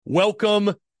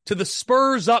Welcome to the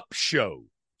Spurs Up Show,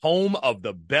 home of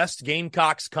the best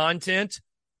Gamecocks content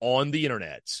on the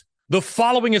internet. The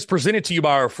following is presented to you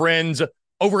by our friends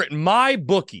over at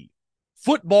MyBookie.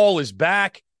 Football is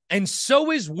back, and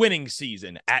so is winning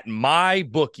season at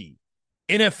MyBookie.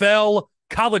 NFL,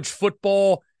 college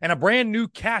football, and a brand new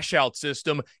cash-out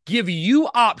system give you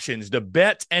options to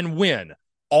bet and win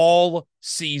all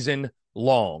season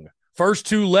long. First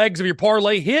two legs of your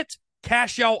parlay hit,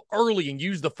 cash out early and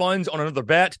use the funds on another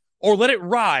bet, or let it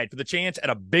ride for the chance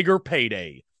at a bigger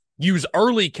payday. Use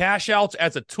early cash outs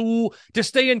as a tool to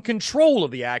stay in control of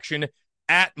the action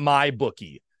at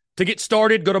MyBookie. To get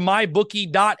started, go to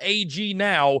mybookie.ag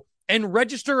now and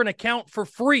register an account for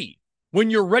free. When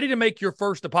you're ready to make your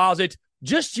first deposit,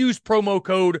 just use promo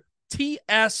code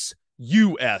TSUS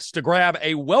to grab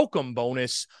a welcome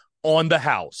bonus on the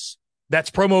house.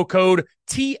 That's promo code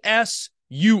TSUS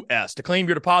to claim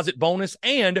your deposit bonus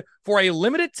and, for a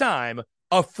limited time,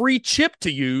 a free chip to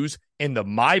use in the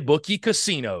MyBookie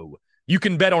casino. You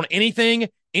can bet on anything,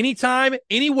 anytime,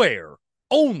 anywhere,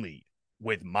 only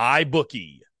with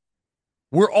MyBookie.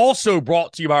 We're also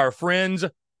brought to you by our friends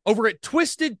over at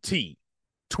Twisted Tea.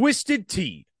 Twisted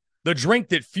Tea, the drink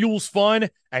that fuels fun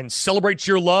and celebrates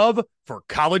your love for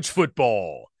college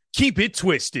football. Keep it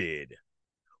twisted.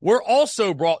 We're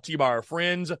also brought to you by our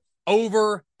friends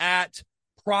over at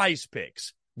Prize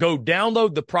Picks. Go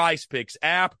download the Prize Picks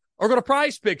app or go to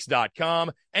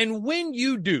prizepicks.com. And when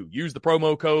you do, use the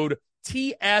promo code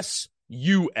TSUS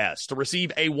to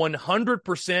receive a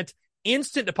 100%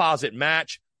 instant deposit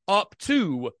match up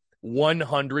to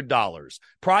 $100.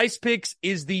 Prize Picks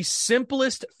is the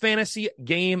simplest fantasy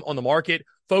game on the market,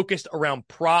 focused around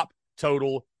prop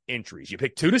total entries. You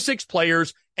pick 2 to 6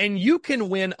 players, and you can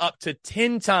win up to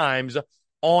 10 times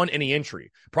on any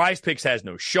entry. Prize Picks has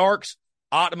no sharks,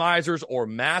 optimizers, or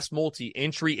mass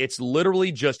multi-entry. It's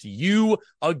literally just you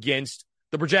against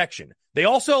the projection. They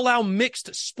also allow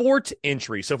mixed sport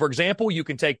entry. So, for example, you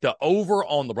can take the over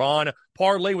on LeBron,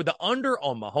 parlay with the under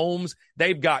on Mahomes.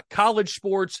 They've got college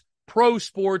sports, pro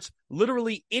sports,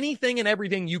 literally anything and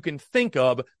everything you can think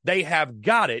of. They have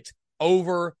got it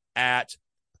over at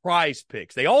Prize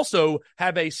Picks. They also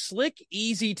have a slick,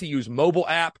 easy-to-use mobile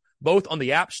app, both on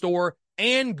the App Store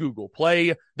and Google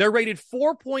Play. They're rated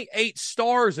 4.8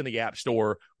 stars in the App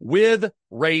Store with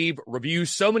rave reviews.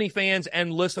 So many fans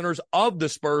and listeners of the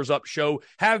Spurs Up Show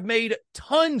have made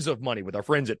tons of money with our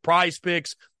friends at Prize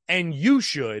Picks, and you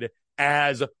should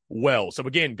as well. So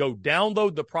again, go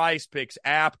download the Prize Picks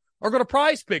app or go to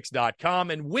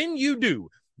prizepicks.com, and when you do,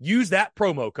 use that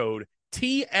promo code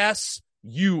TSUS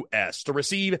to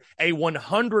receive a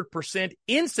 100%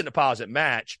 instant deposit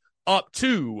match up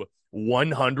to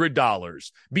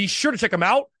 $100. Be sure to check them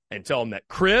out and tell them that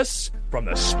Chris from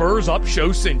the Spurs Up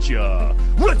Show sent you.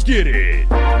 Let's get it.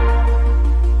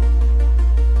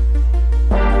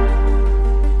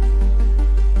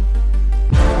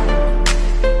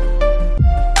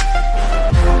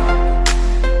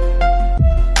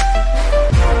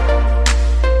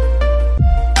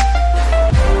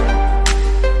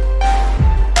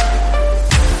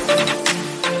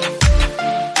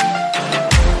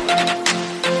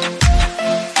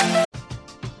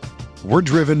 We're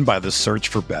driven by the search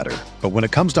for better. But when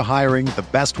it comes to hiring, the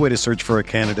best way to search for a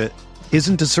candidate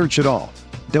isn't to search at all.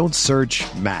 Don't search,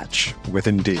 match with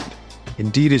Indeed.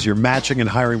 Indeed is your matching and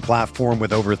hiring platform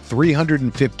with over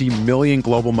 350 million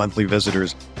global monthly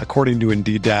visitors, according to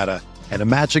Indeed data, and a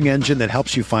matching engine that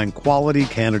helps you find quality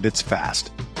candidates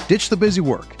fast. Ditch the busy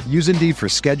work. Use Indeed for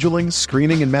scheduling,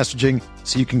 screening, and messaging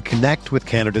so you can connect with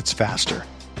candidates faster.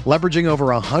 Leveraging over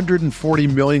 140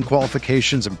 million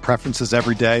qualifications and preferences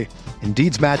every day,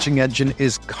 Indeed's matching engine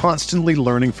is constantly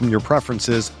learning from your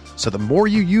preferences, so the more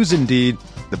you use Indeed,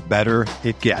 the better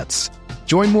it gets.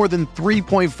 Join more than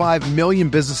 3.5 million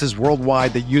businesses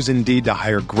worldwide that use Indeed to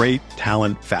hire great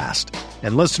talent fast.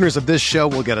 And listeners of this show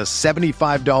will get a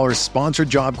 $75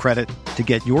 sponsored job credit to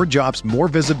get your jobs more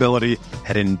visibility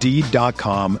at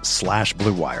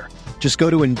Indeed.com/Blue Wire. Just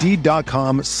go to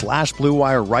Indeed.com/Blue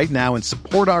Wire right now and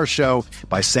support our show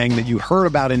by saying that you heard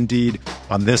about Indeed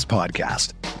on this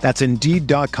podcast. That's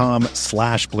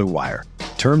Indeed.com/Blue Wire.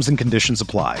 Terms and conditions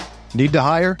apply. Need to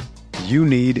hire? You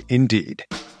need Indeed.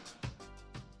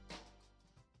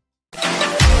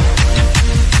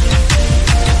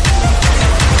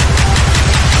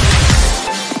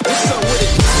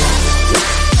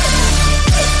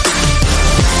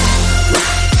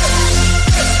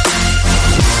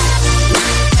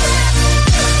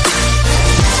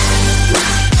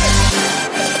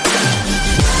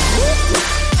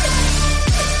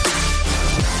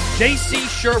 JC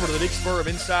Shurburtt of the Big Spur of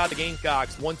Inside the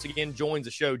Gamecocks once again joins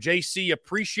the show. JC,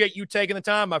 appreciate you taking the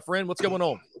time, my friend. What's going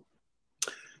on?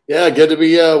 Yeah, good to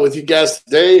be with you guys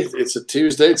today. It's a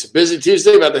Tuesday. It's a busy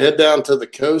Tuesday. About to head down to the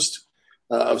coast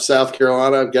of South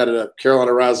Carolina. I've got a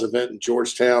Carolina Rise event in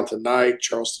Georgetown tonight,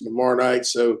 Charleston tomorrow night.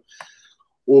 So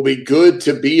we'll be good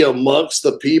to be amongst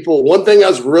the people. One thing I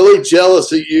was really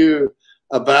jealous of you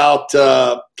about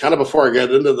kind of before I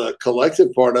got into the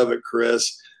collective part of it,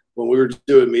 Chris, when we were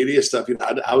doing media stuff,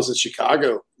 I was in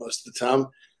Chicago most of the time.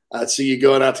 I'd see you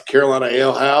going out to Carolina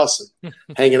Ale House and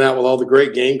hanging out with all the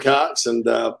great Gamecocks. And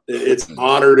it's an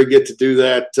honor to get to do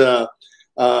that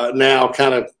now,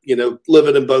 kind of,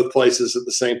 living in both places at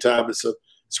the same time. It's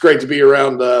great to be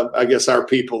around, I guess, our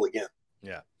people again.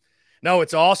 Yeah. No,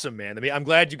 it's awesome, man. I mean, I'm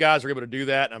glad you guys are able to do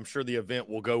that. I'm sure the event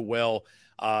will go well.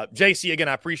 JC, again,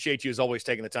 I appreciate you as always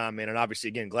taking the time, man. And obviously,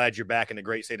 again, glad you're back in the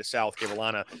great state of South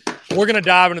Carolina. We're going to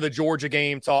dive into the Georgia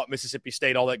game, talk Mississippi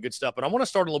State, all that good stuff. But I want to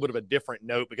start on a little bit of a different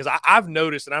note because I've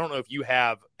noticed, and I don't know if you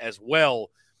have as well,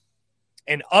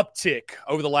 an uptick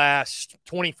over the last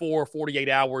 24, 48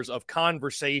 hours of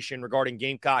conversation regarding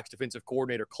Gamecocks defensive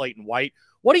coordinator Clayton White.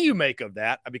 What do you make of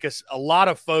that? Because a lot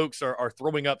of folks are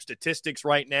throwing up statistics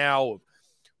right now of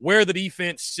where the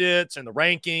defense sits and the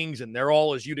rankings, and they're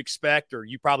all, as you'd expect, or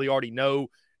you probably already know,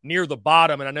 near the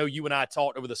bottom. And I know you and I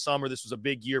talked over the summer, this was a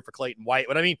big year for Clayton White.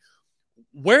 But, I mean,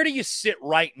 where do you sit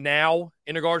right now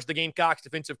in regards to the Gamecocks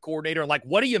defensive coordinator? And,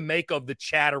 what do you make of the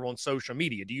chatter on social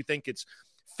media? Do you think it's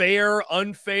fair,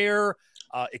 unfair,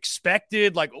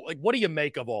 expected? What do you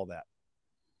make of all that?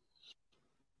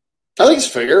 I think it's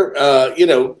fair,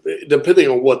 depending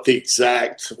on what the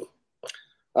exact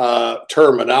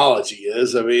terminology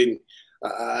is. I mean,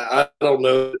 I don't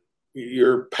know.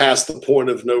 You're past the point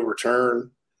of no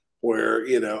return where,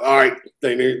 all right,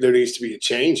 there needs to be a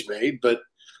change made. But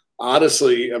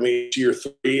honestly, I mean, year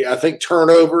three, I think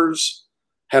turnovers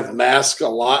have masked a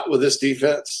lot with this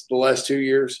defense the last 2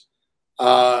 years.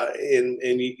 And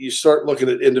you start looking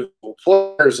at individual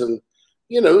players and,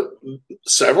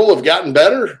 several have gotten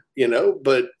better,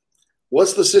 but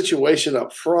what's the situation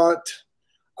up front?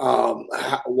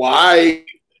 Why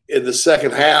in the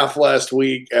second half last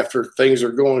week, after things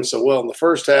are going so well in the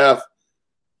first half,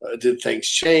 did things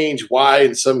change? Why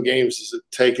in some games does it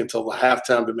take until the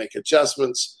halftime to make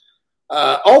adjustments?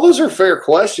 All those are fair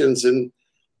questions. And,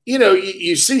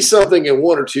 you see something in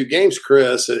one or two games,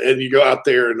 Chris, and you go out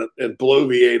there and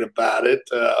bloviate about it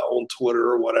on Twitter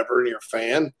or whatever, and you're a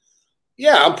fan.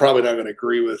 Yeah, I'm probably not going to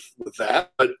agree with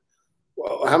that. But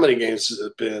how many games has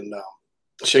it been?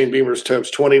 Shane Beamer's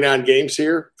coached 29 games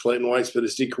here. Clayton White's been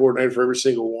his D coordinator for every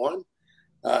single one.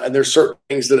 And there's certain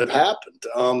things that have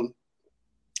happened.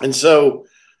 And so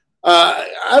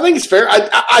I think it's fair.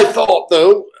 I thought,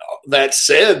 though, that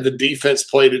said, the defense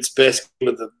played its best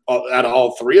game out of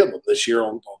all three of them this year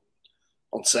on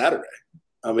Saturday.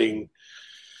 I mean,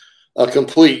 a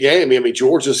complete game. I mean,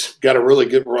 Georgia's got a lot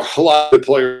of good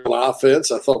players on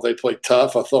offense. I thought they played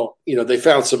tough. I thought, they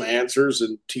found some answers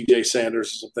in TJ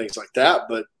Sanders and some things like that.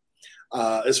 But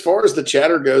as far as the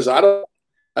chatter goes, I don't,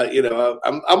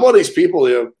 I'm one of these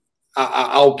people,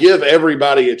 I'll give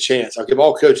everybody a chance. I'll give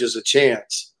all coaches a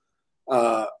chance.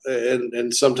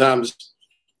 And sometimes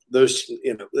those,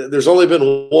 there's only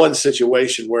been one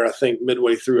situation where I think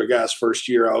midway through a guy's first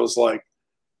year, I was like,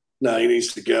 no, he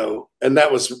needs to go. And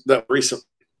that was recent.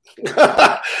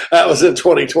 That was in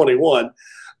 2021.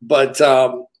 But,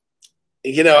 I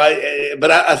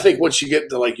think once you get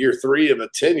to year three of a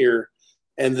tenure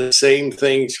and the same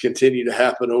things continue to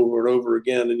happen over and over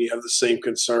again, and you have the same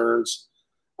concerns,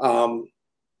 the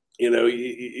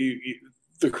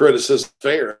criticism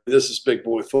fair. This is big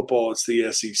boy football. It's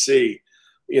the SEC.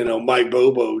 Mike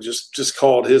Bobo just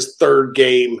called his third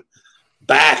game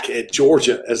back at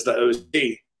Georgia as the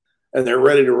OC. And they're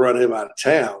ready to run him out of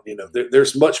town.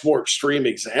 There's much more extreme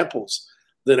examples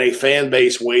than a fan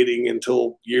base waiting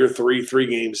until year three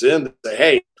games in to say,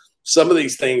 hey, some of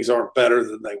these things aren't better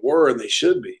than they were and they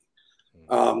should be.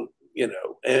 And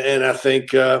I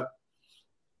think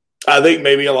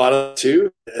maybe a lot of it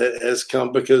too has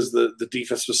come because the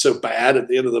defense was so bad at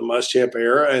the end of the Muschamp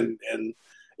era and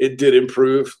it did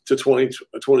improve to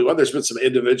 2021. There's been some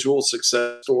individual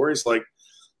success stories like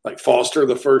Foster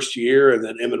the first year, and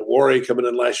then Emmett Warray coming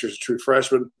in last year as a true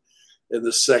freshman in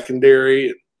the secondary,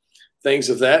 and things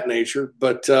of that nature.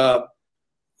 But the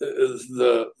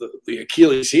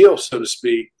Achilles heel, so to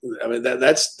speak, I mean that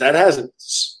hasn't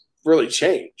really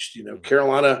changed.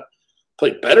 Carolina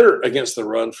played better against the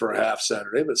run for a half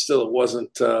Saturday, but still it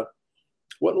wasn't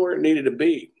where it needed to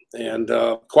be. And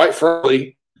quite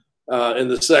frankly, in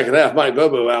the second half, Mike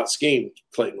Bobo out-schemed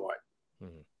Clayton White.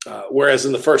 Whereas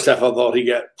in the first half, I thought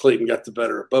Clayton got the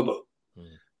better of Bubba,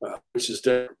 which is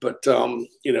different. But,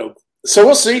 so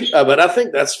we'll see. But I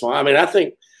think that's fine. I mean, I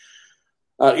think,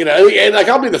 and like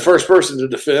I'll be the first person to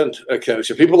defend a coach.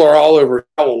 If people are all over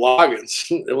Howell Loggins,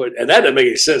 and that doesn't make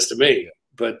any sense to me.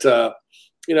 But, a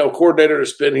coordinator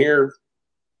that's been here,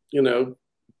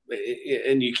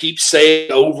 and you keep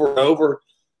saying over and over,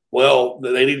 well,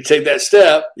 they need to take that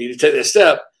step.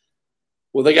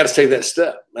 Well, they got to take that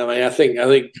step. I mean, I think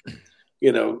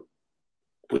we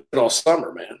did all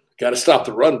summer, man. Got to stop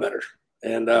the run better,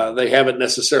 and they haven't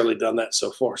necessarily done that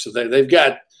so far. So they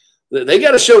got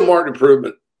to show marked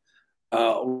improvement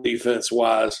defense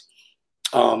wise.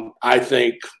 I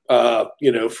think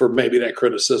for maybe that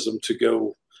criticism to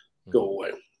go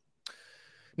away.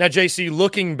 Now, JC,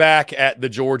 looking back at the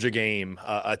Georgia game,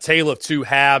 a tale of two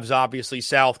halves. Obviously,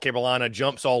 South Carolina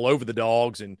jumps all over the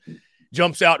Dogs and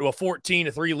jumps out to a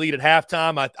 14-3 lead at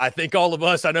halftime. I think all of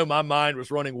us, I know my mind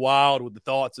was running wild with the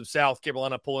thoughts of South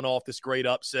Carolina pulling off this great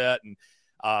upset and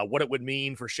what it would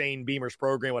mean for Shane Beamer's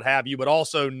program, what have you, but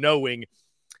also knowing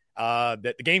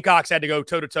that the Gamecocks had to go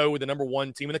toe-to-toe with the number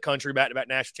one team in the country, back-to-back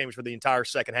national champions for the entire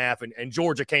second half, and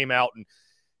Georgia came out and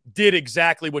did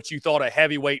exactly what you thought a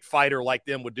heavyweight fighter like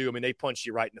them would do. I mean, they punched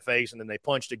you right in the face, and then they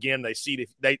punched again. They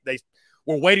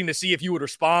were waiting to see if you would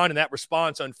respond, and that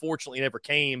response unfortunately never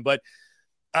came. But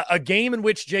a game in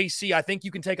which, JC, I think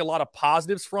you can take a lot of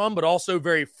positives from, but also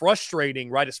very frustrating,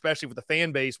 right, especially for the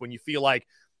fan base when you feel like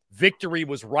victory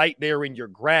was right there in your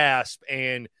grasp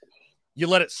and you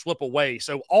let it slip away.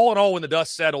 So all in all, when the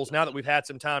dust settles, now that we've had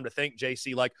some time to think,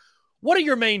 JC, like, what are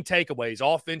your main takeaways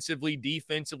offensively,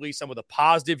 defensively, some of the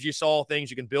positives you saw,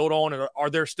 things you can build on? And are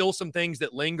there still some things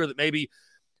that linger that maybe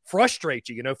frustrate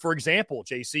you? For example,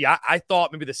 JC, I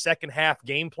thought maybe the second half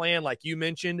game plan, like you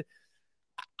mentioned,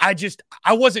 I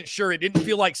wasn't sure. It didn't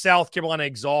feel like South Carolina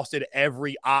exhausted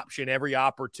every option, every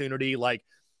opportunity. Like,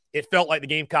 it felt like the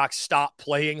Gamecocks stopped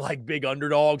playing like big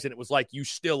underdogs, and it was like you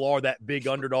still are that big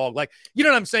underdog. Like, you know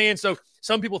what I'm saying? So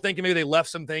some people thinking maybe they left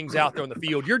some things out there on the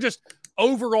field. You're just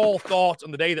overall thoughts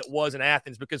on the day that was in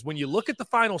Athens, because when you look at the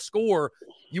final score,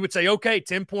 you would say, okay,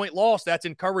 10-point loss, that's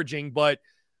encouraging, but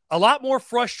a lot more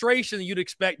frustration than you'd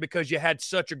expect because you had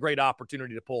such a great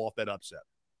opportunity to pull off that upset.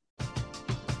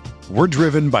 We're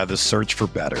driven by the search for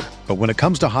better. But when it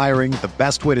comes to hiring, the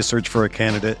best way to search for a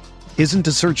candidate isn't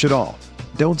to search at all.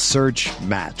 Don't search,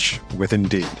 match with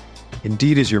Indeed.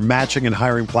 Indeed is your matching and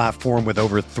hiring platform with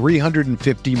over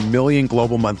 350 million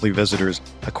global monthly visitors,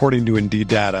 according to Indeed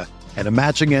data, and a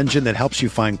matching engine that helps you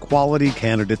find quality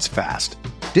candidates fast.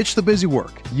 Ditch the busy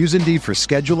work. Use Indeed for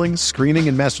scheduling, screening,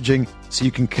 and messaging so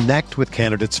you can connect with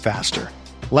candidates faster.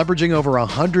 Leveraging over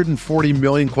 140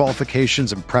 million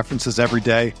qualifications and preferences every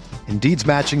day, Indeed's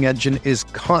matching engine is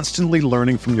constantly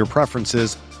learning from your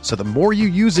preferences, so the more you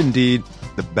use Indeed,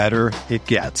 the better it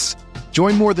gets.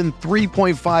 Join more than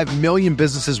 3.5 million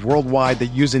businesses worldwide that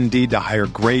use Indeed to hire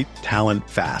great talent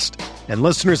fast. And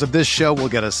listeners of this show will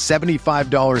get a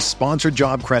 $75 sponsored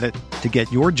job credit to get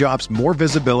your jobs more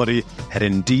visibility at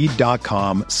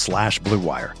Indeed.com/Blue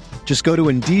Wire. Just go to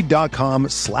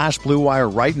Indeed.com/Blue Wire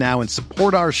right now and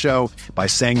support our show by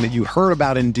saying that you heard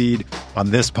about Indeed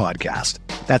on this podcast.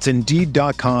 That's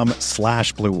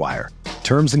Indeed.com/Blue Wire.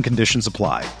 Terms and conditions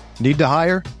apply. Need to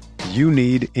hire? You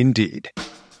need Indeed.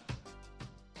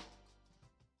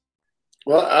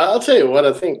 Well, I'll tell you what,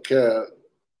 I think I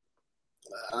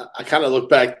kind of look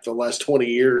back the last 20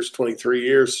 years, 23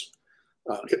 years,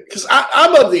 because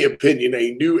I'm of the opinion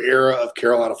a new era of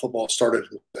Carolina football started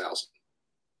in 2000,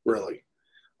 really.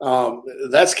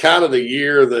 That's kind of the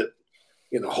year that,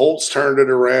 Holtz turned it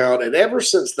around. And ever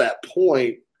since that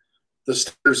point, the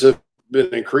standards have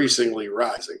been increasingly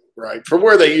rising, right? From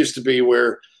where they used to be,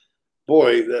 where,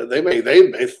 boy, there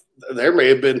may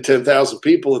have been 10,000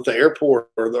 people at the airport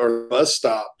or the bus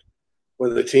stop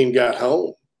when the team got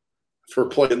home for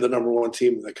playing the number one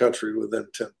team in the country within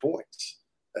 10 points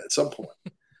at some point.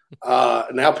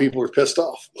 Now people are pissed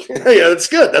off. Yeah, that's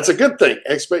good. That's a good thing.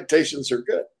 Expectations are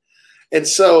good. And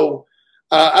so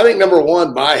I think, number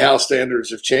one, my house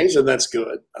standards have changed, and that's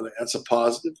good. I think that's a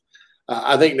positive.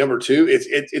 I think, number two,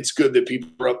 it's good that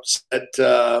people are upset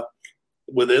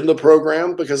within the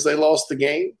program because they lost the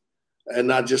game and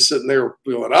not just sitting there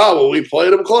going, oh, well, we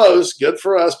played them close. Good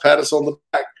for us. Pat us on the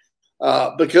back.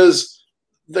 Because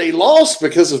they lost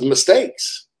because of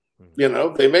mistakes.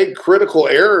 They made critical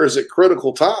errors at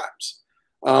critical times.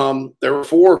 There were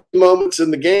 4 moments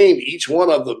in the game, each one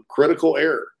of them critical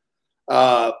error.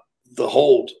 The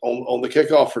hold on the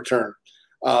kickoff return,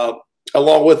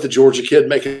 along with the Georgia kid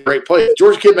making a great play. The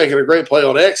Georgia kid making a great play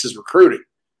on X is recruiting.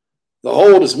 The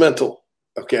hold is mental,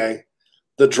 okay?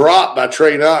 the drop by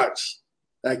Trey Knox.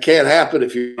 That can't happen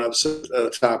if you're upset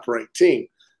a top-ranked team.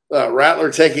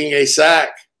 Rattler taking a sack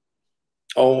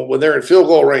when they're in field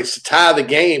goal range to tie the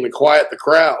game and quiet the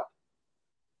crowd.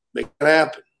 Make it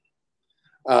happen.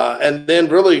 And then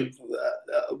really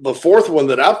the fourth one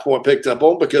that I picked up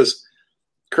on, because,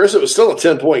 Chris, it was still a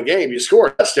 10-point game. You score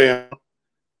a touchdown,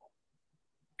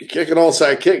 you kick an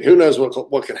onside kick. Who knows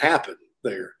what can happen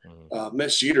there?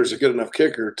 Mitch Jeter's a good enough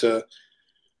kicker to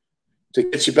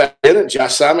get you back in it.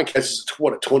 Josh Simon catches a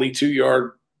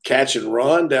 22-yard catch and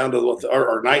run down to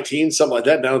or 19, something like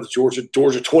that, down to the Georgia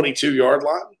 22-yard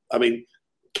line. I mean,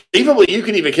 you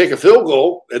can even kick a field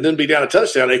goal and then be down a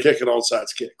touchdown. They kick an onside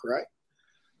kick, right?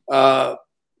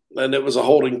 And it was a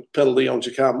holding penalty on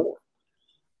Ja'Kai Moore.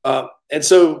 And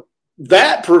so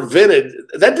that prevented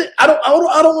that. I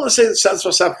don't want to say that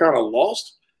South Carolina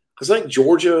lost, because I think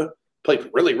Georgia played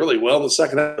really, really well in the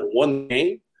second half of one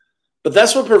game. But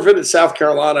that's what prevented South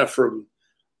Carolina from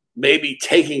maybe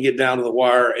taking it down to the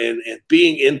wire and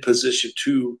being in position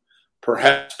to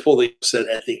perhaps pull the upset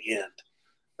at the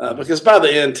end. Because by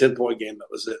the end, 10-point game, that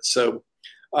was it. So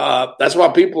that's why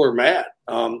people are mad.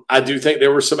 I do think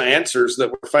there were some answers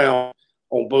that were found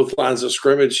on both lines of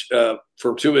scrimmage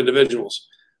from two individuals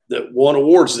that won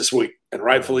awards this week, and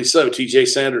rightfully so. TJ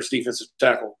Sanders, defensive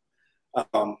tackle.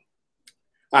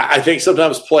 I think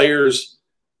sometimes players,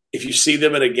 if you see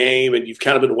them in a game and you've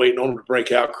kind of been waiting on them to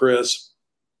break out, Chris,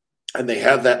 and they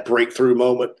have that breakthrough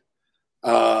moment,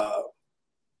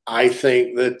 I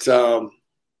think that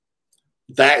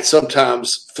that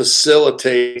sometimes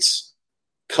facilitates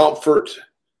comfort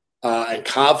and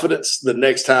confidence the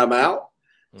next time out.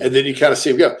 And then you kind of see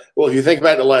him go. Well, if you think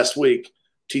back to last week,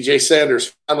 TJ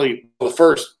Sanders finally one of the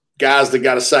first guys that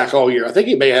got a sack all year. I think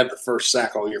he may have the first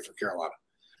sack all year for Carolina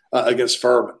against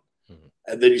Furman.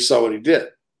 And then you saw what he did.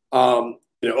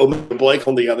 Omega Blake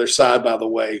on the other side, by the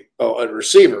way, a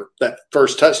receiver, that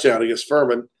first touchdown against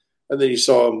Furman, and then you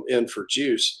saw him in for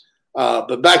Juice.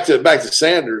 But back to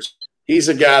Sanders, he's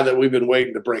a guy that we've been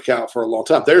waiting to break out for a long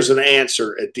time. There's an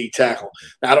answer at D tackle.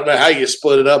 Now, I don't know how you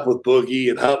split it up with Boogie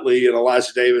and Huntley and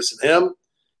Elijah Davis and him.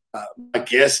 My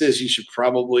guess is you should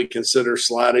probably consider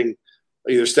sliding,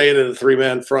 either staying in the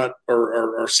three-man front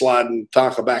or sliding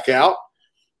Tonka back out.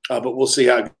 But we'll see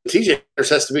how TJ Sanders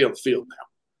has to be on the field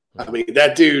now. I mean,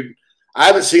 that dude, I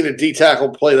haven't seen a D tackle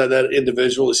play that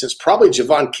individually since probably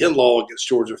Javon Kinlaw against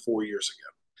Georgia 4 years ago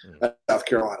at South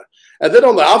Carolina. And then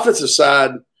on the offensive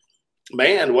side,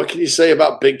 man, what can you say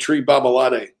about Big Tree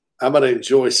Babalade? I'm going to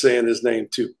enjoy saying his name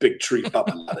too, Big Tree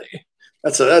Babalade.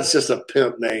 That's just a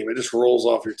pimp name. It just rolls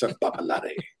off your tongue,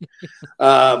 Babalade.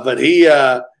 But he,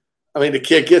 the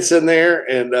kid gets in there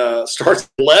and starts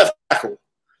left tackle.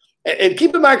 And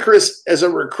keep in mind, Chris, as a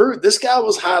recruit, this guy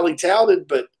was highly touted,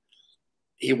 but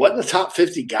he wasn't a top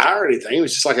 50 guy or anything. He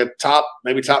was just like a top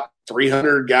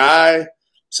 300 guy.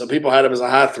 Some people had him as a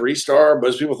high 3-star.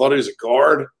 Most people thought he was a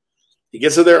guard. He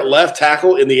gets in there at left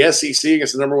tackle in the SEC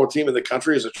against the number one team in the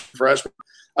country as a freshman.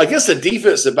 Against the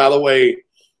defense that, by the way,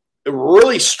 it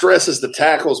really stresses the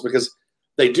tackles because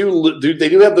they do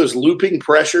have those looping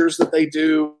pressures that they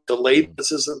do, delayed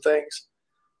misses and things.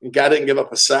 And guy didn't give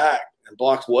up a sack and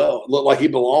blocked well. It looked like he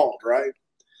belonged, right?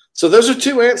 So those are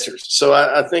two answers. So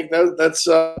I think that's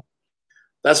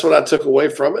what I took away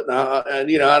from it.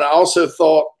 And I also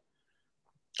thought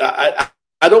I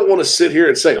don't want to sit here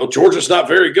and say, oh, Georgia's not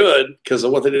very good because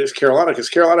of what they did against Carolina, because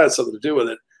Carolina had something to do with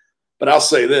it. But I'll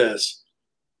say this.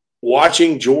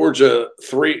 Watching Georgia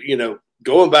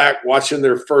going back, watching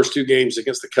their first two games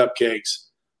against the Cupcakes,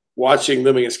 watching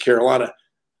them against Carolina,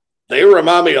 they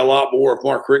remind me a lot more of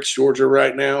Mark Richt's Georgia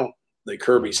right now than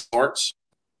Kirby Smart's.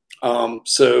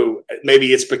 So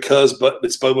maybe it's because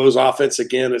it's Bobo's offense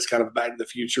again. It's kind of back to the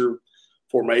future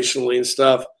formationally and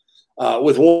stuff.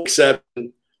 With one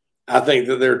exception, I think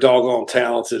that they're doggone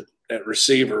talented at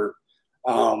receiver.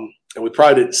 And we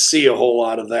probably didn't see a whole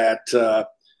lot of that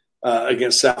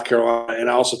against South Carolina. And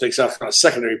I also think South Carolina's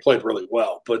secondary played really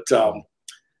well. But, we'll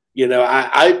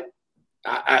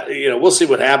see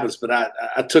what happens. But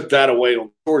I took that away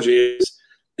on Georgia.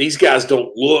 These guys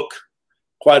don't look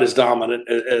quite as dominant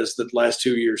as the last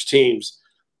 2 years' teams,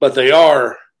 but they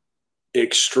are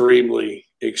extremely,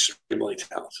 extremely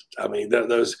talented. I mean,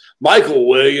 those Michael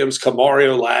Williams,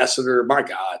 Kamario Lassiter, my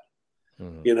God.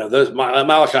 Those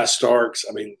Malachi Starks,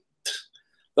 I mean,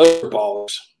 those are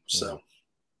ballers. So.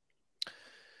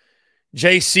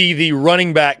 JC, the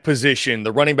running back position,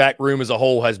 the running back room as a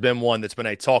whole has been one that's been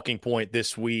a talking point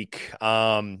this week.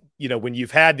 When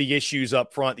you've had the issues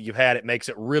up front that you've had, it makes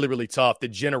it really, really tough to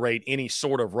generate any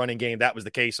sort of running game. That was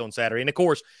the case on Saturday. And, of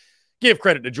course, give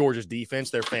credit to Georgia's defense.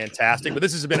 They're fantastic. But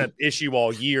this has been an issue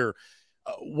all year.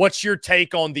 What's your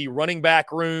take on the running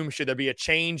back room? Should there be a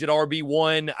change at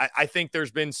RB1? I think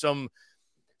there's been some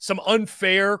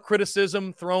unfair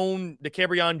criticism thrown to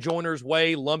Kevion Joyner's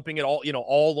way, lumping it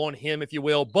all on him, if you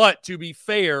will. But to be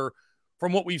fair,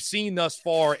 from what we've seen thus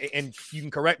far, and you can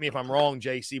correct me if I'm wrong,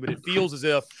 JC, but it feels as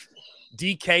if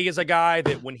DK is a guy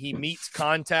that when he meets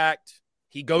contact,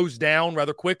 he goes down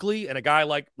rather quickly. And a guy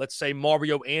like, let's say,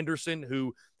 Mario Anderson,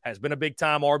 who has been a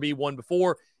big-time RB1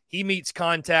 before, he meets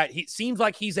contact. He seems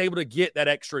like he's able to get that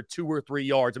extra 2 or 3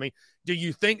 yards. I mean, do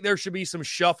you think there should be some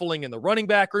shuffling in the running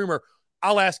back room? Or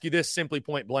I'll ask you this simply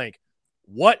point blank.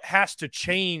 What has to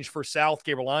change for South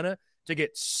Carolina to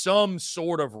get some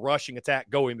sort of rushing attack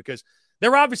going? Because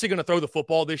they're obviously going to throw the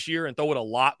football this year and throw it a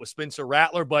lot with Spencer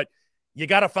Rattler, but you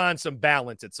got to find some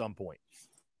balance at some point.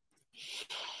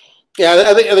 Yeah,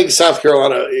 I think South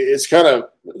Carolina, it's kind of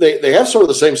they have sort of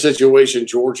the same situation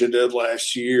Georgia did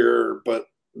last year, but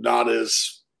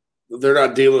they're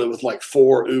not dealing with like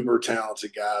 4 uber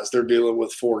talented guys. They're dealing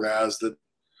with 4 guys that,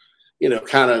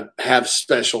 kind of have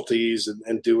specialties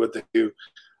and do what they do.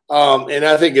 And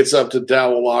I think it's up to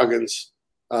Dowell Loggins.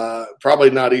 Probably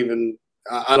not even,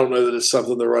 I don't know that it's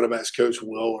something the running backs coach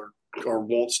will or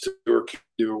wants to do or can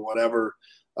do or whatever.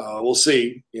 We'll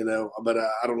see, but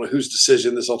I don't know whose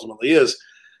decision this ultimately is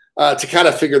to kind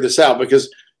of figure this out, because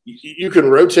you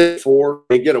can rotate 4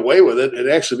 and get away with it and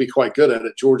actually be quite good at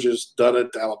it. Georgia's done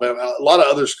it, Alabama. A lot of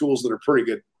other schools that are pretty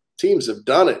good teams have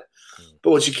done it.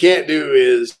 But what you can't do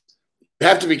is you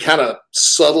have to be kind of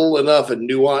subtle enough and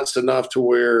nuanced enough to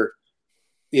where,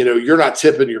 you're not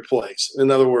tipping your plays.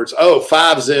 In other words,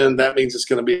 5's in, that means it's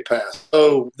going to be a pass.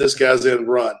 This guy's in,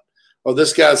 run.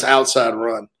 This guy's outside,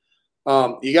 run.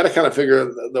 You got to kind of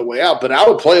figure the way out. But I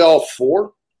would play all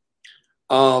 4.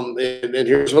 And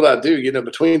here's what I do.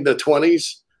 Between the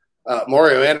 20s,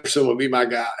 Mario Anderson would be my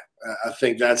guy. I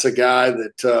think that's a guy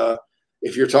that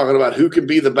if you're talking about who can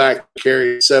be the back,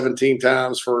 carry 17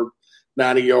 times for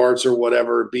 90 yards or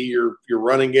whatever, be your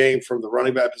running game from the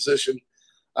running back position,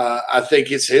 I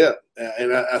think it's him.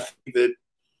 And I think that,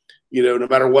 no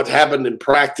matter what happened in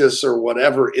practice or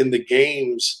whatever in the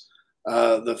games,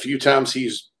 the few times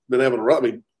he's been able to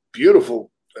run,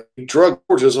 beautiful. He drug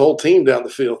Georgia's whole team down the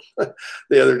field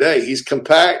the other day. He's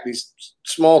compact. He's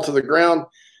small to the ground.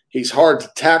 He's hard to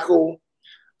tackle.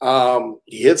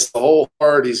 He hits the hole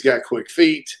hard. He's got quick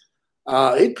feet.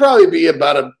 He'd probably be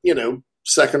about a,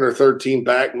 second or third team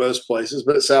back most places.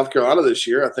 But at South Carolina this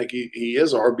year, I think he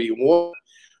is RB1.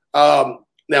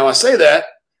 Now, I say that.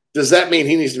 Does that mean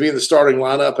he needs to be in the starting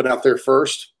lineup and out there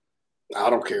first? I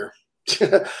don't care.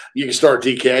 You can start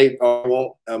DK. I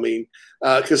won't.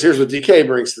 Because here's what DK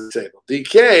brings to the table.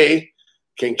 DK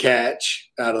can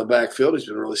catch out of the backfield. He's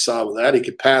been really solid with that. He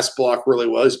can pass block really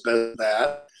well. He's better at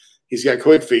that. He's got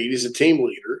quick feet. He's a team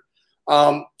leader.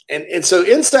 And so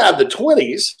inside the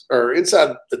 20s or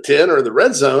inside the 10 or the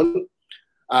red zone,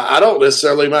 I don't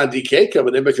necessarily mind DK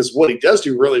coming in, because what he does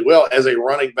do really well as a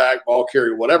running back, ball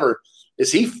carrier, whatever,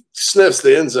 is he sniffs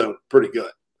the end zone pretty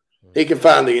good. He can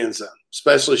find the end zone,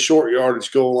 especially short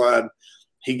yardage, goal line.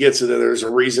 He gets it. There's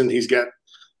a reason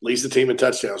leads the team in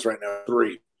touchdowns right now,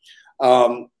 3.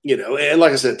 And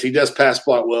like I said, he does pass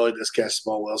block well. He does catch the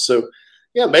ball well. So,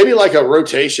 yeah, maybe like a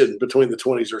rotation between the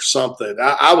 20s or something.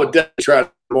 I would definitely try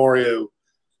Mario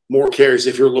more carries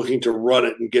if you're looking to run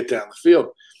it and get down the field.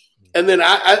 And then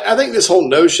I think this whole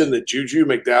notion that Juju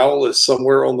McDowell is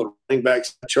somewhere on the running back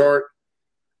chart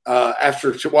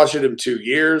after watching him 2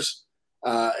 years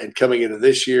and coming into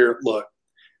this year, look,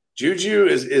 Juju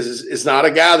is not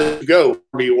a guy that you go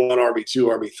RB1,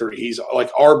 RB2, RB3. He's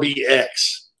like RBX,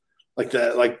 like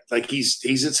that, like he's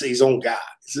his own guy.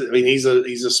 He's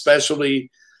a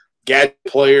specialty gadget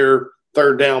player,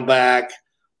 third down back,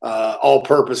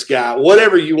 all-purpose guy,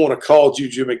 whatever you want to call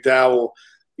Juju McDowell.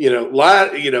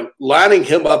 Lining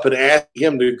him up and asking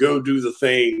him to go do the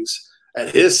things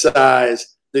at his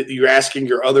size that you're asking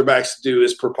your other backs to do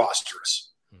is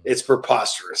preposterous. It's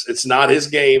preposterous. It's not his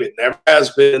game. It never has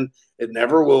been. It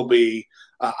never will be.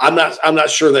 I'm not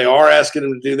sure they are asking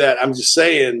him to do that. I'm just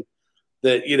saying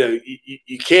that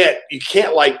you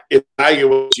can't like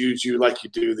evaluate Juju like you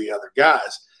do the other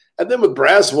guys. And then with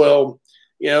Braswell,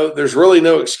 there's really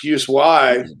no excuse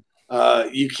why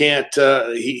you can't.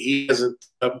 He hasn't.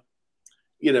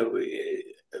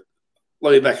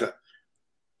 Let me back up.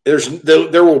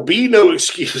 There will be no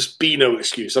excuse.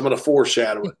 I'm going to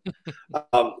foreshadow it.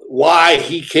 Why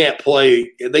he can't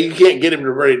play? You can't get him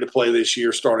ready to play this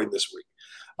year, starting this week.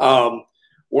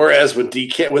 Whereas when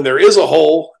there is a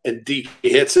hole and DK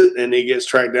hits it and he gets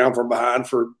tracked down from behind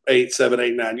for 7,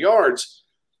 8, 9 yards,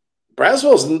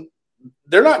 Braswell's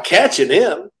they're not catching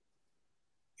him.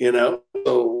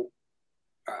 So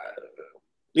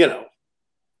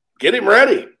get him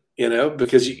ready,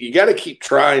 because you got to keep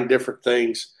trying different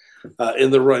things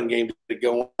in the run game to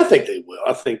go on. I think they will.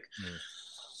 I think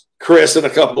Chris in a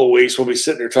couple of weeks will be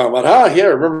sitting there talking about,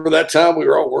 remember that time we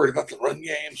were all worried about the run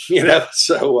game,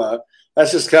 So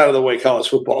that's just kind of the way college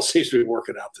football seems to be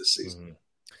working out this season.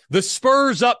 The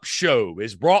Spurs Up Show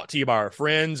is brought to you by our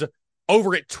friends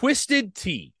over at Twisted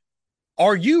Tea.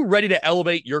 Are you ready to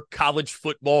elevate your college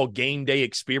football game day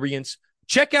experience?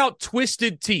 Check out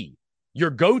Twisted Tea, your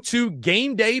go-to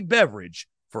game day beverage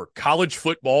for college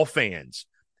football fans.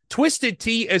 Twisted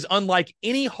Tea is unlike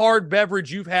any hard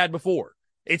beverage you've had before.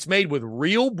 It's made with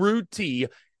real brewed tea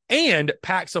and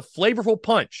packs a flavorful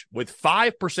punch with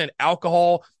 5%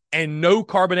 alcohol and no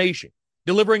carbonation,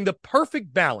 delivering the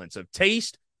perfect balance of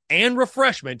taste and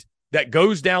refreshment that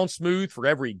goes down smooth for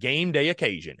every game day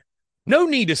occasion. No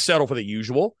need to settle for the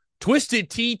usual. Twisted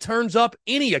Tea turns up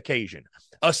any occasion,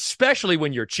 especially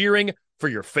when you're cheering for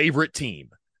your favorite team.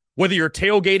 Whether you're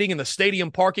tailgating in the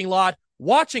stadium parking lot,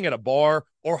 watching at a bar,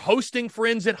 or hosting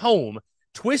friends at home,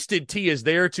 Twisted Tea is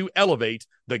there to elevate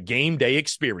the game day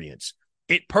experience.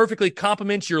 It perfectly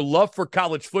complements your love for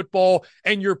college football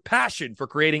and your passion for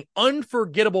creating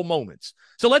unforgettable moments.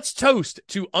 So let's toast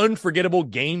to unforgettable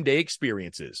game day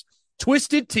experiences.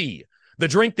 Twisted Tea, the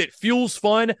drink that fuels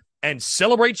fun and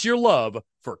celebrates your love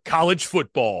for college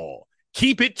football.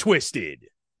 Keep it twisted.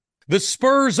 The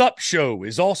Spurs Up Show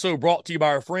is also brought to you by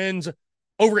our friends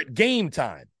over at Game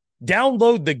Time.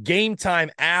 Download the Game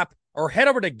Time app or head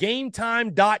over to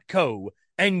gametime.co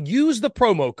and use the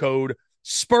promo code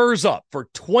SPURSUP for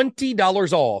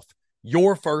 $20 off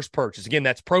your first purchase. Again,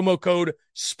 that's promo code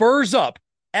SPURSUP,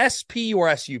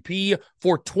 SPURSUP,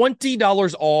 for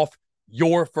 $20 off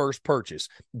your first purchase.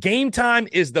 Game Time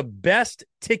is the best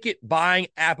ticket buying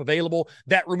app available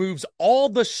that removes all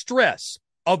the stress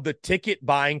of the ticket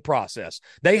buying process.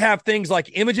 They have things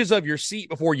like images of your seat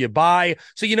before you buy,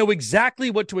 so you know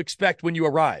exactly what to expect when you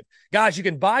arrive. Guys, you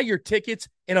can buy your tickets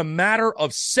in a matter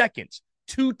of seconds.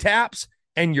 2 taps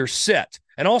and you're set.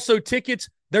 And also tickets,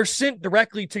 they're sent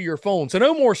directly to your phone. So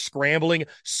no more scrambling,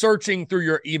 searching through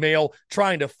your email,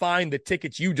 trying to find the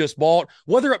tickets you just bought,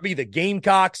 whether it be the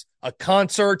Gamecocks, a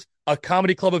concert, a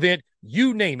comedy club event,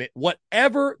 you name it,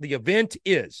 whatever the event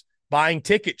is. Buying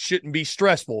tickets shouldn't be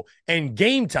stressful, and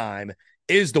Game Time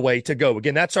is the way to go.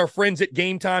 Again, that's our friends at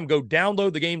Game Time. Go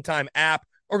download the Game Time app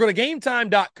or go to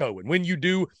gametime.co. And when you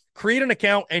do, create an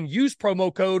account and use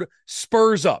promo code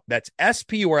SPURSUP. That's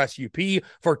SPURSUP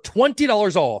for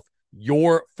 $20 off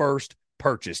your first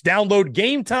purchase. Download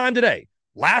Game Time today.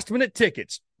 Last-minute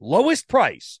tickets, lowest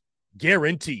price,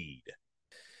 guaranteed.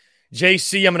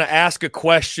 JC, I'm going to ask a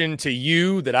question to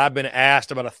you that I've been asked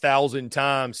about 1,000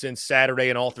 times since Saturday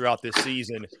and all throughout this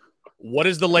season. What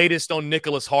is the latest on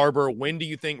Nicholas Harbor? When do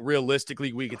you think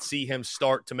realistically we could see him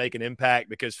start to make an impact?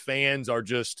 Because fans are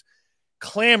just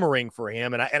clamoring for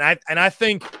him, and I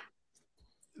think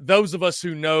those of us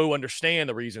who know understand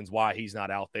the reasons why he's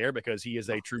not out there, because he is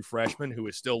a true freshman who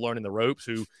is still learning the ropes.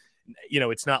 Who,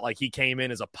 it's not like he came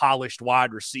in as a polished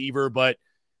wide receiver, but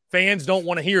fans don't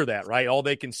want to hear that, right? All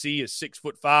they can see is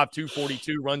 6'5",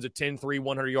 242, runs a 10-3,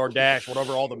 100-yard dash,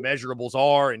 whatever all the measurables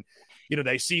are. And,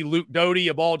 they see Luke Doty,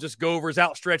 a ball just go over his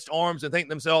outstretched arms and think to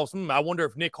themselves, I wonder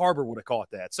if Nick Harbor would have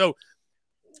caught that. So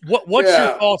what's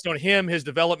your thoughts on him, his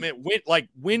development?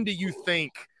 When do you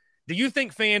think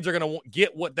fans are going to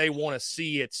get what they want to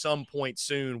see at some point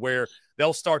soon where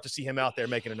they'll start to see him out there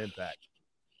making an impact?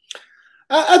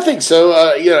 I think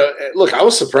so. Look, I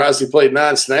was surprised he played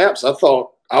 9 snaps.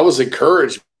 I was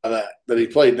encouraged by that he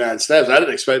played 9 snaps. I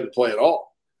didn't expect him to play at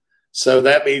all. So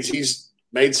that means he's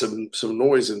made some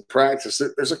noise in practice.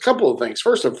 There's a couple of things.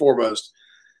 First and foremost,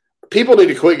 people need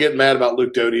to quit getting mad about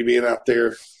Luke Doty being out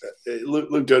there.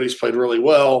 Luke Doty's played really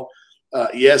well.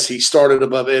 Yes, he started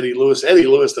above Eddie Lewis. Eddie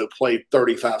Lewis, though, played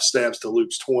 35 snaps to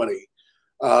Luke's 20.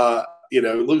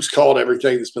 Luke's called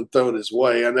everything that's been thrown his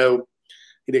way. I know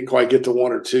he didn't quite get to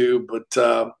 1 or 2, but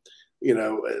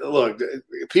look,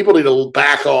 people need to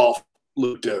back off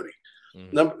Luke Doty.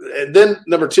 And then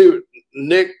number 2,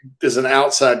 Nick is an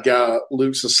outside guy.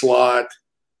 Luke's a slot.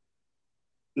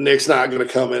 Nick's not going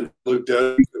to come in Luke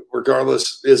Doty,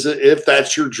 regardless. If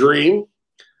that's your dream,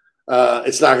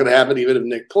 it's not going to happen even if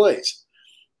Nick plays.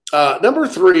 Number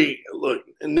 3, look,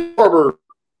 Nick Harbor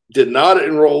did not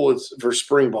enroll for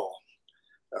spring ball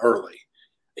early.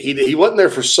 He wasn't there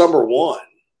for summer 1.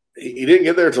 He didn't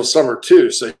get there until summer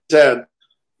 2, so he's had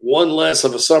one less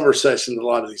of a summer session than a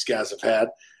lot of these guys have had.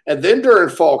 And then during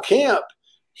fall camp,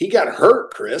 he got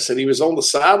hurt, Chris, and he was on the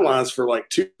sidelines for like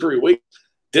 2-3 weeks.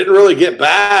 Didn't really get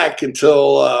back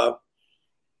until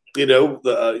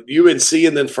the UNC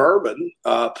and then Furman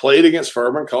played against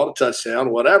Furman, called a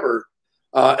touchdown, whatever.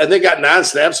 And they got 9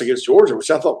 snaps against Georgia,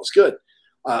 which I thought was good.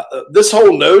 This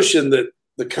whole notion that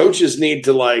the coaches need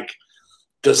to, like,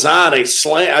 design a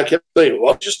slant. I kept saying,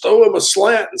 well, just throw him a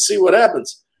slant and see what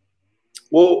happens.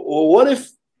 Well, what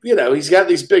if, he's got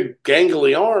these big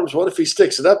gangly arms. What if he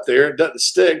sticks it up there? It doesn't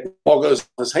stick. The ball goes in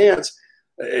his hands.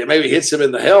 It maybe hits him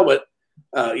in the helmet.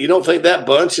 You don't think that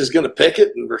bunch is going to pick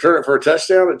it and return it for a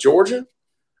touchdown at Georgia?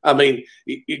 I mean,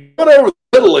 you put over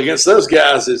the middle against those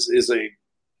guys is a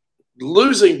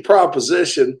losing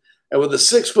proposition. And with a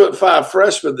 6'5"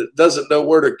 freshman that doesn't know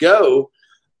where to go,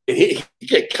 he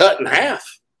get cut in half.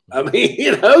 I mean,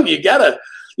 you gotta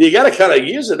kind of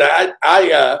use it.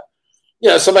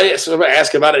 Somebody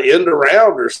asked about an end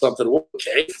around or something. Well,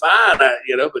 okay, fine,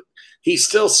 but he's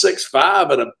still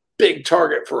 6'5" and a big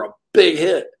target for a big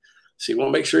hit. So you want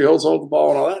to make sure he holds on to the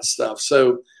ball and all that stuff.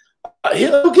 So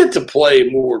he'll get to play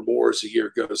more and more as the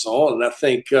year goes on, and I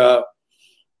think he'll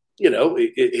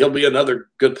be another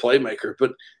good playmaker.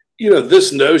 But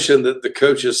this notion that the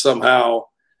coaches somehow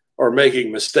are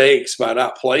making mistakes by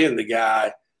not playing the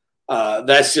guy,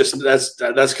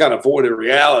 that's kind of void of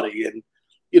reality. And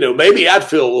maybe I'd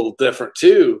feel a little different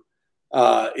too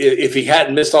if he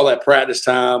hadn't missed all that practice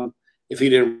time, if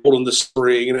he'd enrolled in the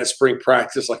spring and that spring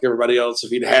practice like everybody else,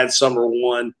 if he'd had summer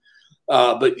one.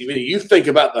 But you think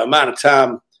about the amount of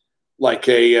time, like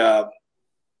a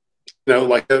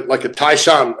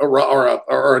Tyshawn or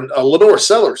a Lenore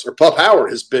Sellers or Pup Howard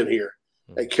has been here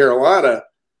at Carolina.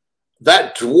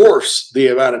 That dwarfs the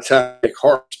amount of time Nick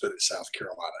Hart's been at South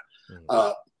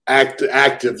Carolina,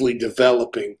 actively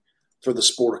developing for the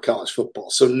sport of college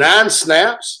football. So 9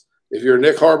 snaps, if you're a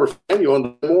Nick Harbor fan, you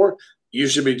want to know more, you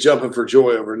should be jumping for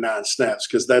joy over 9 snaps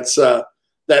because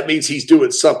that means he's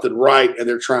doing something right and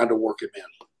they're trying to work him in.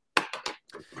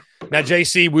 Now,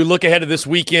 JC, we look ahead to this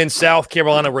weekend. South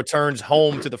Carolina returns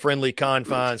home to the friendly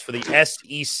confines for the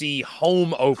SEC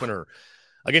home opener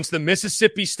against the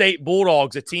Mississippi State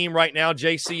Bulldogs, a team right now,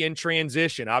 JC, in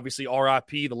transition. Obviously, RIP,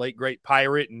 the late, great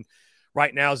Pirate, and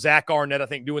right now, Zach Arnett, I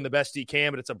think, doing the best he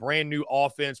can, but it's a brand-new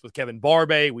offense with Kevin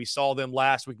Barbay. We saw them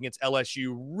last week against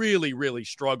LSU really, really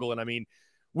struggle. And, I mean,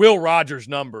 Will Rogers'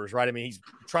 numbers, right? I mean, he's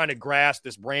trying to grasp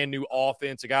this brand-new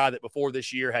offense, a guy that before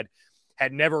this year had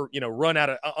never, run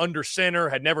out of under center,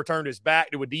 had never turned his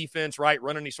back to a defense, right,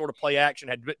 run any sort of play action,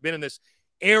 had been in this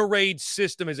air raid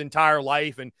system his entire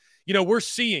life. And, we're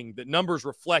seeing the numbers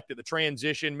reflect that the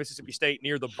transition, Mississippi State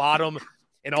near the bottom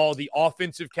in all the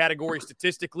offensive categories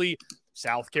statistically,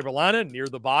 South Carolina near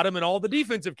the bottom in all the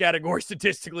defensive categories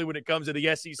statistically when it comes to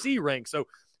the SEC rank. So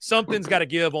something's got to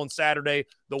give on Saturday.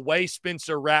 The way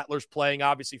Spencer Rattler's playing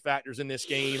obviously factors in this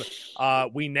game.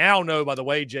 We now know, by the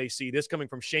way, JC, this coming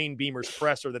from Shane Beamer's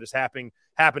presser that is happening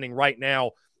right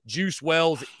now, Juice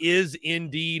Wells is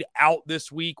indeed out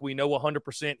this week. We know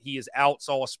 100% he is out,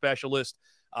 saw a specialist.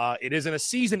 It isn't a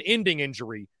season-ending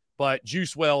injury, but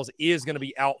Juice Wells is going to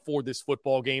be out for this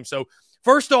football game. So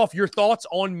first off, your thoughts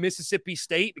on Mississippi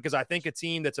State, because I think a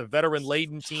team that's a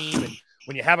veteran-laden team, and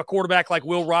when you have a quarterback like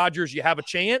Will Rogers, you have a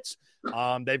chance.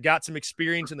 They've got some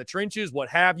experience in the trenches, what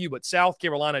have you, but South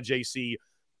Carolina, JC,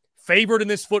 favored in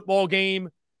this football game.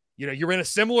 You're in a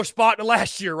similar spot to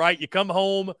last year, right? You come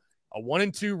home, a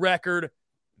 1-2 record.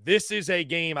 This is a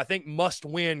game, I think must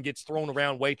win gets thrown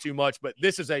around way too much, but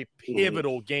this is a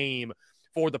pivotal game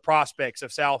for the prospects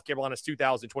of South Carolina's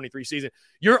 2023 season.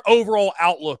 Your overall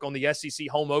outlook on the SEC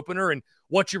home opener and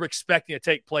what you're expecting to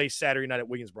take place Saturday night at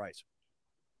Williams-Brice.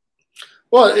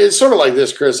 Well, it's sort of like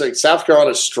this, Chris. Like South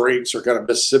Carolina's strengths are kind of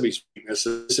Mississippi's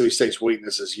weaknesses, Mississippi State's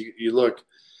weaknesses. You look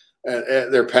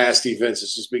at their past defense,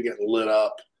 it's just been getting lit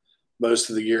up most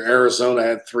of the year.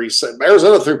 Arizona threw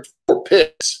 4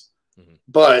 picks,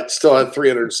 but still had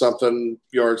 300-something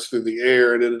yards through the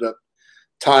air and ended up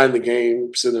tying the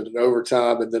game, sending it in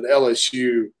overtime. And then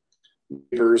LSU,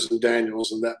 Beavers and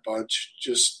Daniels and that bunch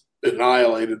just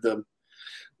annihilated them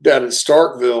down in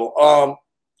Starkville.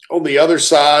 On the other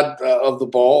side of the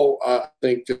ball, I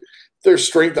think that their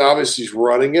strength obviously is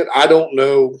running it. I don't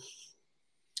know.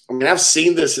 I mean, I've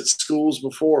seen this at schools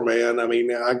before, man. I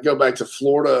mean, I go back to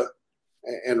Florida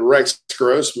and Rex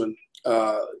Grossman.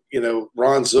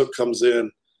 Ron Zook comes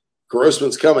in.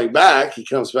 Grossman's coming back. He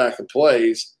comes back and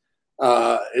plays.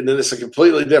 And then it's a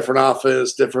completely different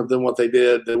offense, different than what they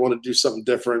did. They want to do something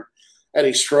different, and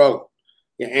he struggled.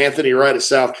 Anthony Wright at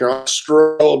South Carolina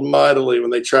struggled mightily when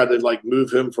they tried to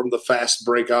move him from the fast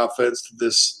break offense to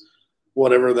this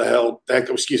whatever the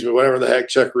heck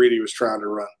Chuck Reedy was trying to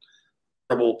run.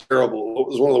 Terrible. It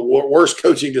was one of the worst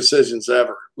coaching decisions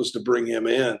ever was to bring him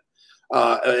in,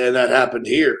 and that happened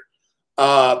here.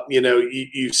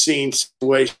 You've seen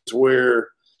situations where,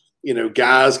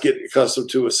 guys get accustomed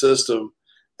to a system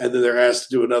and then they're asked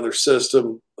to do another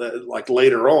system like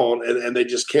later on, and they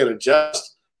just can't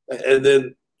adjust. And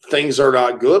then things are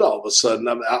not good all of a sudden.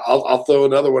 I'll throw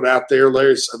another one out there.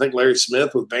 I think Larry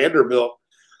Smith with Vanderbilt.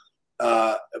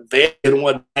 Van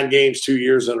won 9 games 2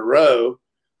 years in a row.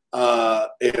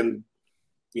 And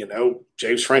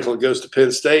James Franklin goes to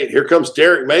Penn State. Here comes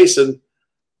Derek Mason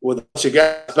with a bunch of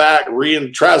guys back,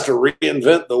 tries to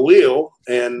reinvent the wheel,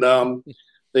 and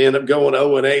they end up going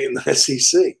 0-8 in the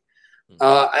SEC.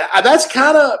 That's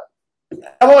kind of –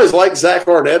 I've always liked Zach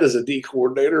Arnett as a D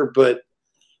coordinator, but,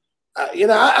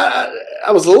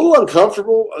 I was a little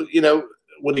uncomfortable,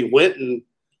 when he went and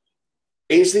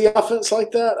changed the offense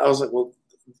like that. I was like, well,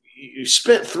 you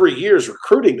spent 3 years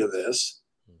recruiting to this,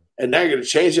 and now you're going to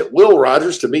change it. Will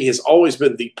Rogers, to me, has always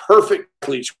been the perfect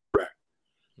college quarterback.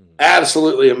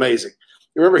 Absolutely amazing.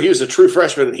 You remember he was a true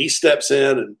freshman, and he steps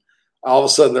in, and all of a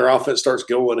sudden their offense starts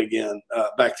going again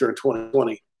back there in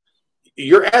 2020.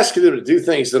 You're asking them to do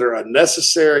things that are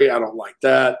unnecessary. I don't like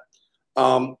that.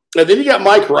 And then you got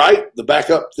Mike Wright, the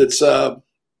backup that's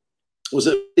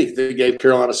they gave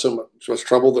Carolina so much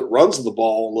trouble that runs the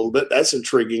ball a little bit. That's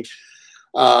intriguing.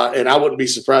 And I wouldn't be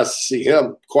surprised to see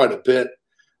him quite a bit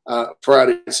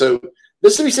Friday. So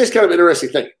Mississippi State's kind of an interesting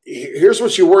thing. Here's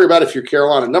what you worry about if you're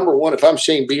Carolina. Number one, if I'm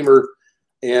Shane Beamer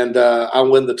and I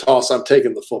win the toss, I'm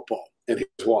taking the football. And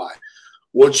here's why.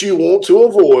 What you want to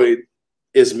avoid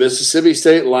is Mississippi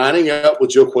State lining up with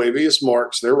Joquavius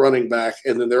Marks, their running back,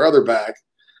 and then their other back,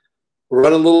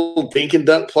 running a little dink and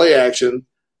dunk play action,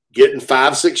 getting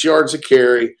 5-6 yards of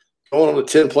carry, going on a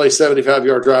 10-play,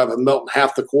 75-yard drive and melting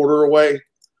half the quarter away,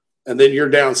 and then you're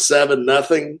down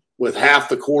 7-0 with half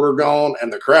the quarter gone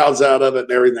and the crowd's out of it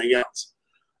and everything else.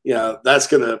 That's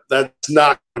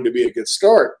not going to be a good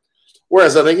start.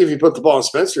 Whereas I think if you put the ball in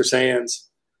Spencer's hands,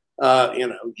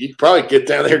 you can probably get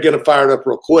down there, get him fired up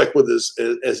real quick with as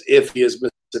iffy as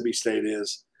Mississippi State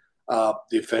is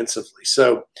defensively.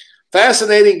 So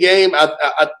fascinating game.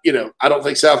 I don't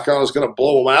think South Carolina is going to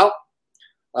blow them out.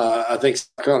 I think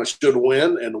South Carolina should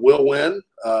win and will win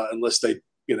unless they,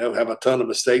 have a ton of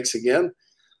mistakes again.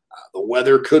 The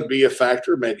weather could be a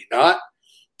factor, maybe not.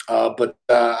 But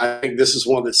I think this is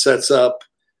one that sets up,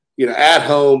 at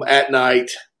home, at night.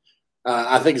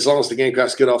 I think as long as the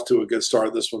Gamecocks get off to a good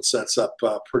start, this one sets up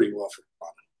pretty well for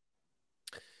Carolina.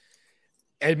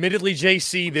 Admittedly,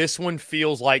 JC, this one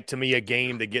feels like to me a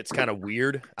game that gets kind of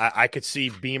weird. I could see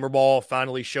Beamer ball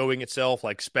finally showing itself,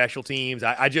 like special teams.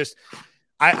 I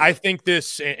think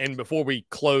this, and before we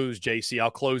close, JC,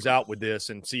 I'll close out with this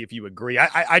and see if you agree.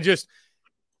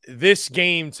 This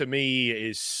game to me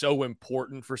is so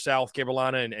important for South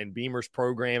Carolina and Beamer's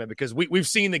program, because we've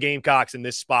seen the Gamecocks in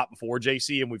this spot before,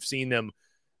 JC, and we've seen them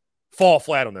fall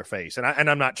flat on their face. And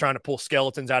I'm not trying to pull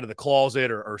skeletons out of the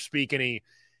closet or speak any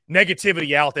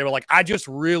negativity out there. But like, I just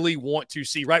really want to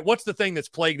see, right? What's the thing that's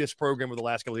plagued this program over the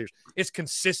last couple of years? It's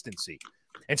consistency.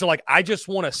 And so, like, I just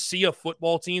want to see a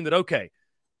football team that, okay,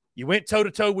 you went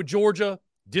toe-to-toe with Georgia,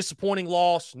 disappointing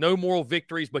loss, no moral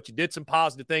victories, but you did some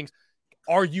positive things.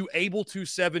 Are you able to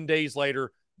 7 days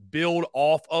later build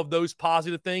off of those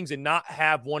positive things and not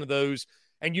have one of those,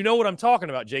 and you know what I'm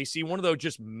talking about, JC, one of those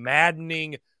just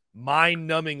maddening,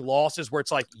 mind-numbing losses where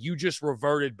it's like you just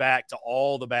reverted back to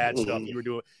all the bad stuff you were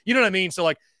doing. You know what I mean? So,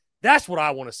 like, that's what I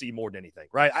want to see more than anything,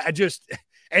 right?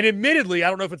 And admittedly, I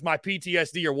don't know if it's my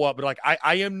PTSD or what, but, like,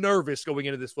 I am nervous going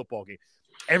into this football game.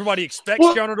 Everybody expects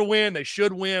Carolina to win. They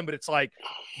should win, but it's like,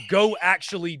 go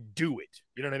actually do it.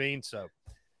 You know what I mean? So.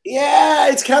 Yeah,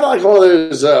 it's kind of like one of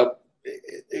those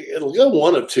it'll go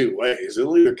one of two ways.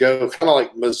 It'll either go kind of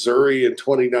like Missouri in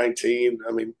 2019.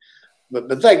 I mean,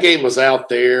 but that game was out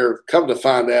there. Come to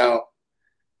find out,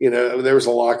 there was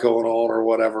a lot going on or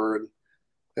whatever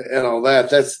and all that.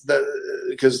 That's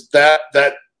because that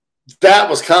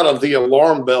was kind of the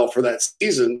alarm bell for that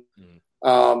season.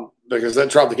 Because that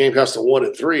dropped the Gamecocks to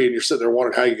 1-3, and you're sitting there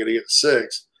wondering how you're going to get to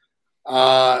 6.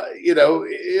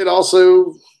 It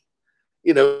also,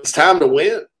 it's time to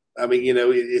win. I mean,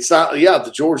 it's not,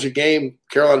 the Georgia game,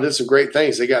 Carolina did some great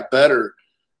things. They got better.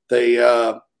 They,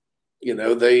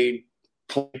 they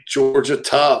played Georgia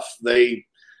tough. They,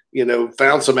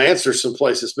 found some answers some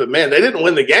places. But, man, they didn't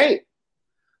win the game.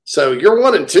 So you're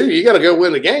 1-2. You got to go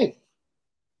win the game.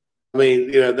 I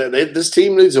mean, this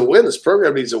team needs a win. This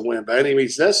program needs a win by any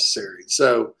means necessary.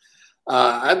 So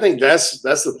I think that's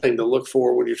the thing to look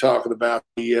for when you're talking about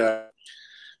the,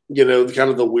 kind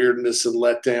of the weirdness and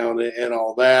letdown and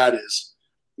all that is,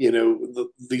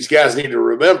 these guys need to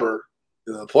remember,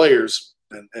 the players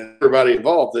and everybody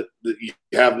involved that you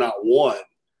have not won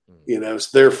So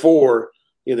therefore,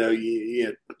 you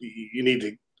need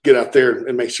to get out there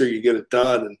and make sure you get it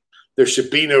done. And there should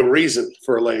be no reason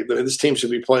for a late. This team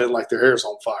should be playing like their hair's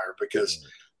on fire because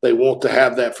they want to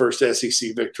have that first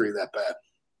SEC victory that bad.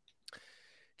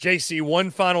 JC,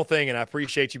 one final thing, and I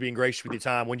appreciate you being gracious with your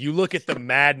time. When you look at the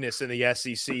madness in the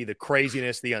SEC, the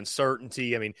craziness, the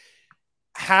uncertainty, I mean,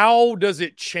 how does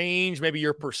it change maybe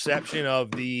your perception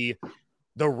of the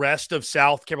rest of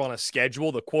South Carolina's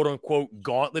schedule, the quote-unquote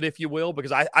gauntlet, if you will?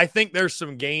 Because I think there's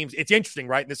some games – it's interesting,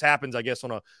 right? And this happens, I guess,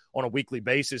 on a weekly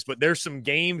basis. But there's some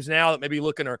games now that maybe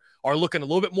are looking a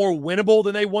little bit more winnable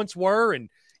than they once were. And,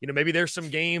 maybe there's some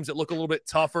games that look a little bit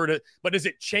tougher. But does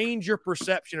it change your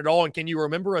perception at all? And can you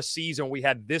remember a season where we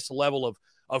had this level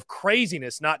of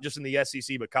craziness, not just in the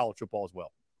SEC but college football as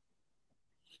well?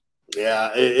 Yeah,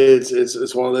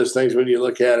 it's one of those things when you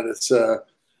look at it, it's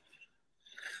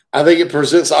I think it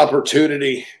presents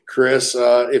opportunity, Chris,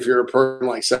 if you're a person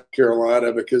like South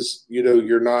Carolina, because,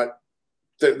 you're not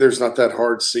 – there's not that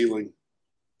hard ceiling,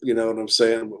 you know what I'm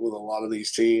saying, with a lot of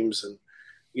these teams. And,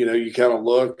 you kind of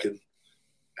look and,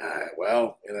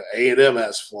 A&M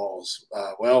has flaws.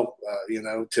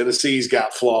 Tennessee's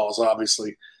got flaws,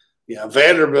 obviously.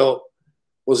 Vanderbilt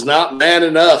was not man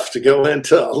enough to go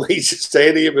into Allegiant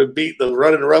Stadium and beat the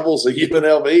running Rebels of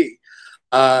UNLV.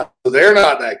 So they're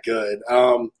not that good.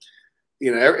 And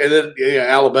then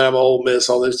Alabama, Ole Miss,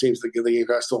 all those teams that the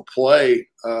guys still play,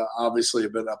 obviously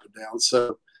have been up and down.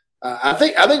 So I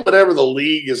think whenever the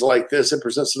league is like this, it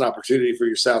presents an opportunity for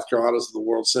your South Carolinas of the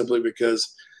world simply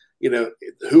because,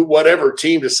 whatever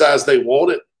team decides they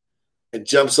want it and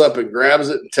jumps up and grabs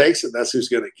it and takes it, that's who's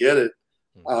going to get it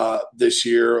this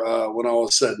year when all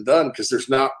is said and done, because there's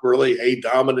not really a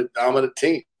dominant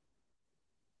team.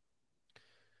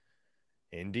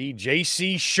 Indeed.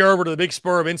 JC Shurburtt of the Big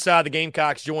Spur of Inside the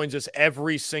Gamecocks joins us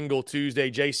every single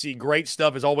Tuesday. JC, great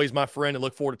stuff as always, my friend, and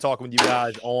look forward to talking with you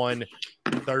guys on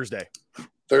Thursday.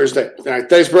 All right.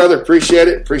 Thanks, brother. Appreciate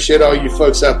it. Appreciate all you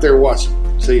folks out there watching.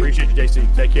 See you. Appreciate you,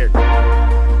 JC. Take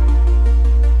care.